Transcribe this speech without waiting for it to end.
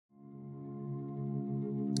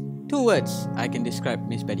Two words I can describe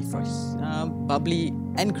Miss Betty Frost: bubbly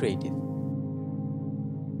and creative.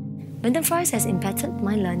 Madam Frost has impacted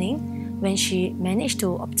my learning when she managed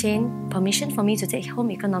to obtain permission for me to take home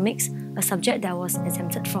economics, a subject that I was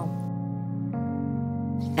exempted from.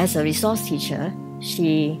 As a resource teacher,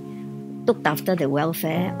 she looked after the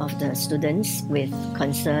welfare of the students with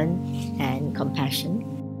concern and compassion.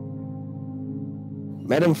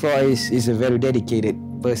 Madam Frost is a very dedicated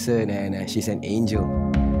person, and she's an angel.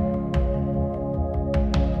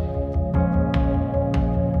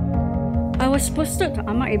 I was posted to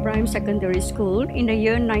Ahmad Ibrahim Secondary School in the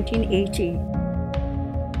year 1980.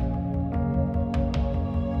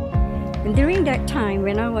 And during that time,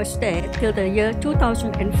 when I was there till the year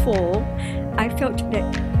 2004, I felt that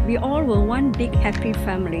we all were one big happy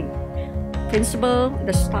family. Principal,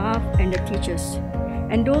 the staff, and the teachers.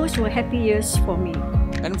 And those were happy years for me.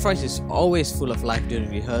 Madam Frost is always full of life during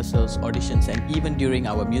rehearsals, auditions, and even during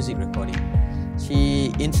our music recording.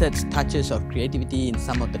 She inserts touches of creativity in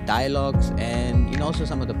some of the dialogues and in also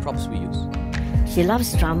some of the props we use. She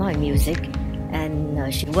loves drama and music,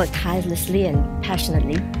 and she worked tirelessly and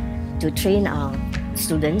passionately to train our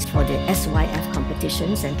students for the SYF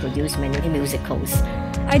competitions and produce many musicals.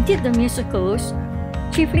 I did the musicals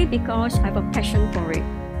chiefly because I have a passion for it,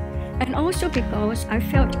 and also because I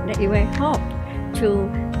felt that it will help to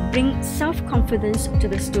bring self-confidence to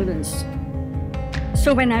the students.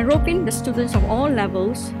 So when I roped in the students of all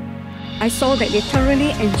levels, I saw that they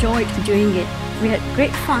thoroughly enjoyed doing it. We had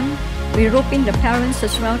great fun. We roped in the parents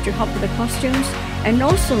as well to help with the costumes, and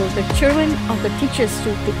also the children of the teachers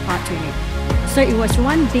to take part in it. So it was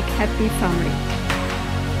one big happy family.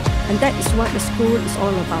 And that is what the school is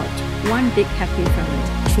all about, one big happy family.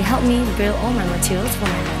 She helped me build all my materials for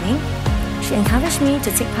my learning. She encouraged me to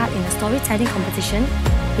take part in a storytelling competition,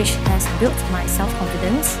 which has built my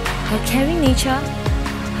self-confidence. Her caring nature,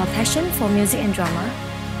 her passion for music and drama,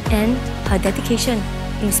 and her dedication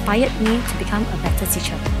inspired me to become a better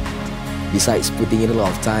teacher. Besides putting in a lot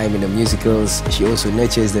of time in the musicals, she also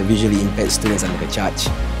nurtures the visually impaired students under her charge.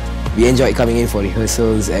 We enjoyed coming in for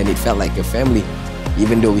rehearsals, and it felt like a family,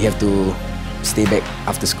 even though we have to stay back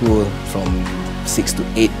after school from 6 to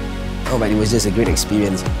 8. Oh, but it was just a great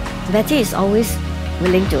experience. Betty is always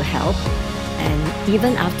willing to help, and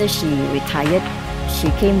even after she retired, she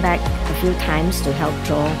came back a few times to help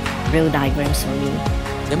draw real diagrams for me.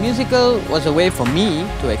 The musical was a way for me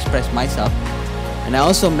to express myself, and I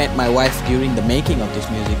also met my wife during the making of this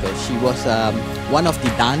musical. She was one of the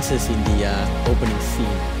dancers in the opening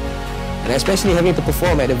scene. And especially having to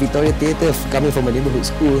perform at the Victoria Theatre, coming from a neighbourhood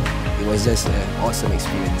school, it was just an awesome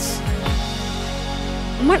experience.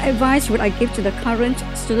 What advice would I give to the current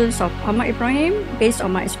students of Ahmad Ibrahim based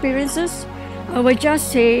on my experiences? I would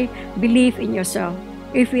just say, believe in yourself.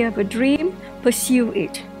 If you have a dream, pursue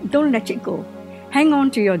it. Don't let it go. Hang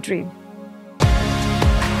on to your dream.